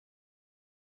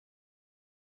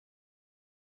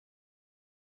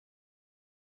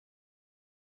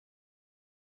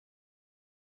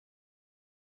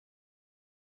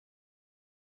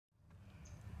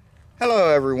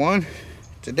Hello everyone.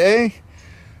 Today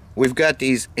we've got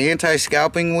these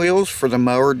anti-scalping wheels for the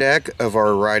mower deck of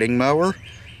our riding mower,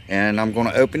 and I'm going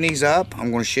to open these up. I'm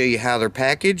going to show you how they're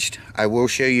packaged. I will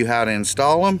show you how to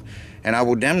install them, and I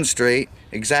will demonstrate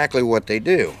exactly what they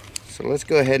do. So let's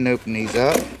go ahead and open these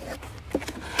up.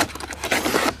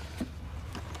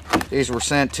 These were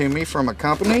sent to me from a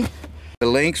company. The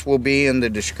links will be in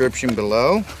the description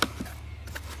below.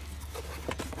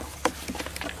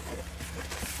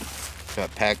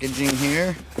 Got packaging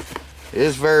here. It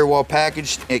is very well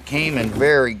packaged. It came in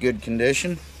very good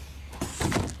condition.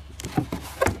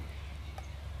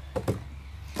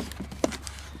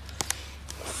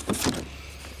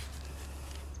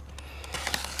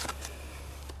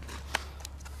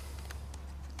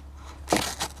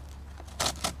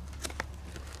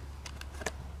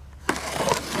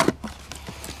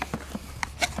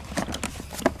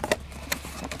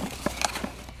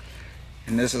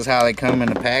 And this is how they come in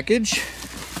the package.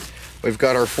 We've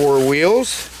got our 4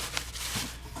 wheels.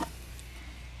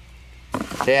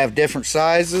 They have different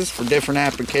sizes for different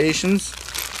applications.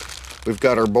 We've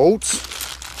got our bolts.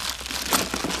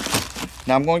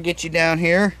 Now I'm going to get you down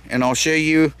here and I'll show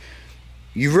you.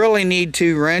 You really need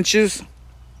 2 wrenches.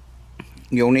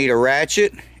 You'll need a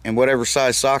ratchet and whatever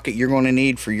size socket you're going to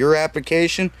need for your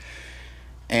application,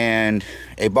 and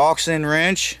a box-in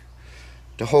wrench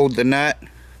to hold the nut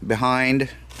behind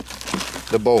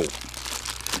the bolt.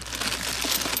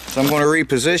 So I'm going to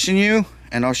reposition you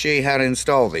and I'll show you how to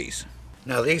install these.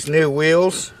 Now these new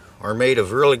wheels are made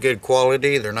of really good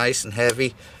quality. They're nice and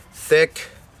heavy, thick,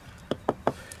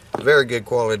 very good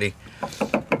quality.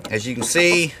 As you can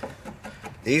see,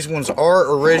 these ones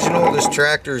are original. This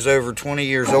tractor is over 20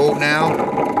 years old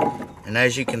now, and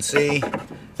as you can see,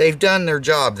 they've done their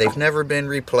job. They've never been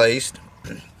replaced.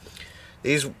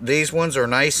 These ones are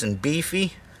nice and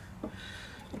beefy.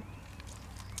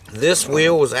 This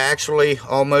wheel was actually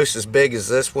almost as big as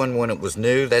this one when it was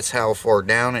new. That's how far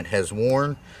down it has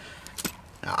worn.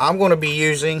 Now, I'm going to be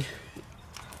using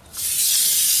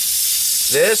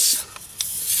this.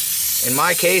 In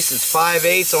my case, it's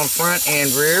 5/8 on front and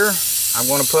rear. I'm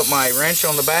going to put my wrench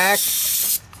on the back,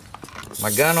 my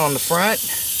gun on the front.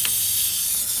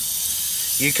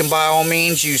 You can by all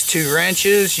means use 2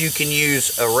 wrenches. You can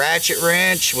use a ratchet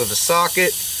wrench with a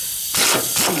socket.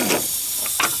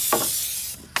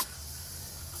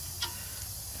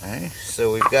 Okay,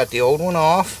 so we've got the old one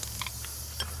off.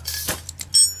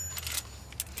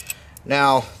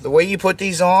 Now, the way you put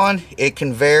these on, it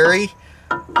can vary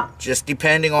just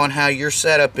depending on how your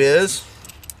setup is.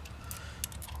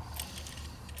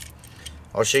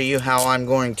 I'll show you how I'm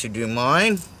going to do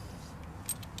mine.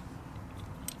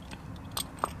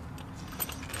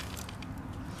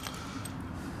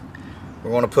 We're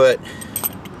going to put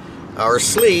our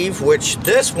sleeve, which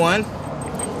this one,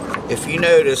 if you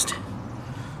noticed,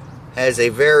 has a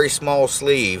very small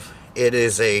sleeve. It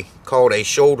is called a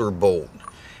shoulder bolt,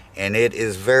 and it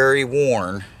is very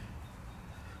worn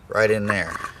right in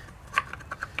there.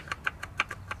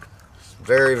 It's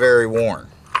very, very worn.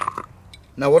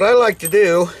 Now what I like to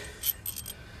do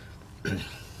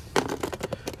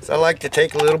is I like to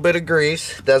take a little bit of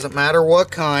grease. Doesn't matter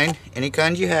what kind, any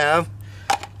kind you have.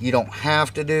 You don't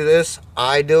have to do this.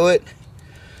 I do it.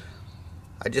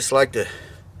 I just like to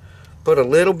put a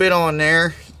little bit on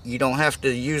there. You don't have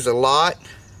to use a lot.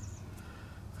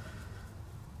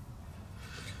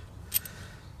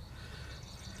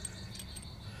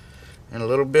 And a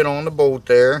little bit on the bolt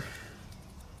there.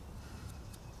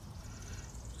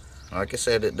 Like I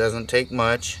said, it doesn't take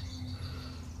much.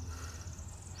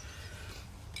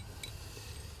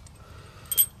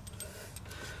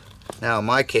 Now in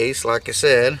my case, like I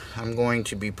said, I'm going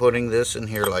to be putting this in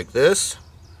here like this.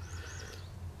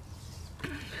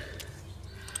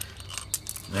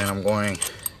 Then I'm going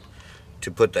to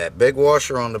put that big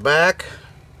washer on the back,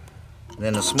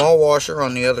 then a small washer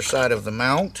on the other side of the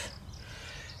mount.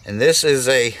 And this is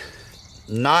a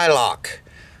nylock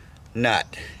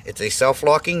nut. It's a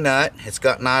self-locking nut. It's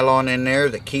got nylon in there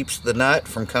that keeps the nut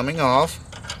from coming off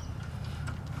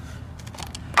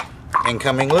and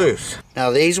coming loose.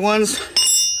 Now these ones,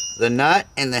 the nut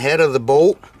and the head of the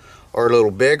bolt are a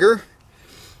little bigger.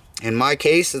 In my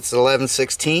case, it's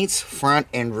 11/16 front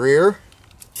and rear.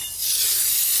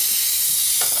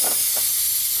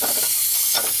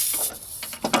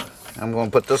 I'm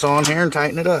going to put this on here and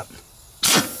tighten it up.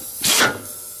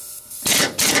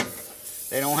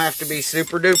 They don't have to be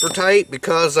super duper tight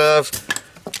because of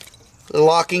the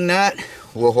locking nut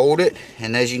will hold it,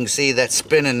 and as you can see, that's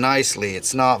spinning nicely.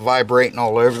 It's not vibrating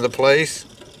all over the place.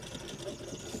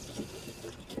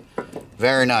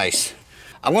 Very nice.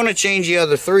 I'm going to change the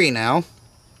other 3 now,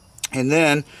 and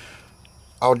then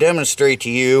I'll demonstrate to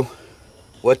you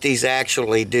what these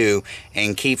actually do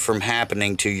and keep from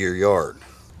happening to your yard.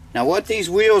 Now what these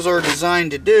wheels are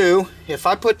designed to do, if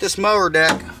I put this mower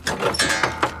deck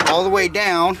all the way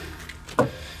down,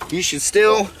 you should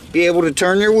still be able to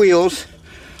turn your wheels.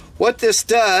 What this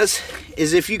does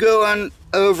is if you go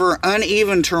over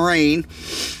uneven terrain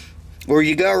or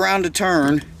you go around a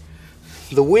turn,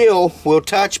 the wheel will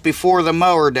touch before the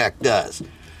mower deck does.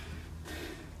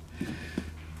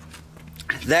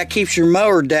 That keeps your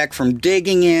mower deck from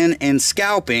digging in and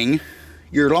scalping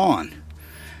your lawn.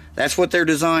 That's what they're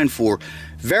designed for.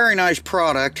 Very nice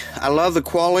product. I love the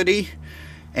quality.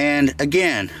 And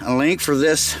again, a link for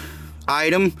this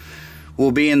item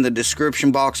will be in the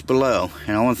description box below.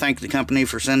 And I want to thank the company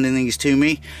for sending these to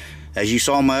me. As you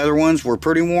saw, my other ones were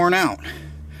pretty worn out.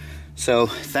 So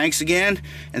thanks again,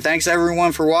 and thanks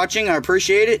everyone for watching. I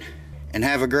appreciate it, and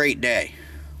have a great day.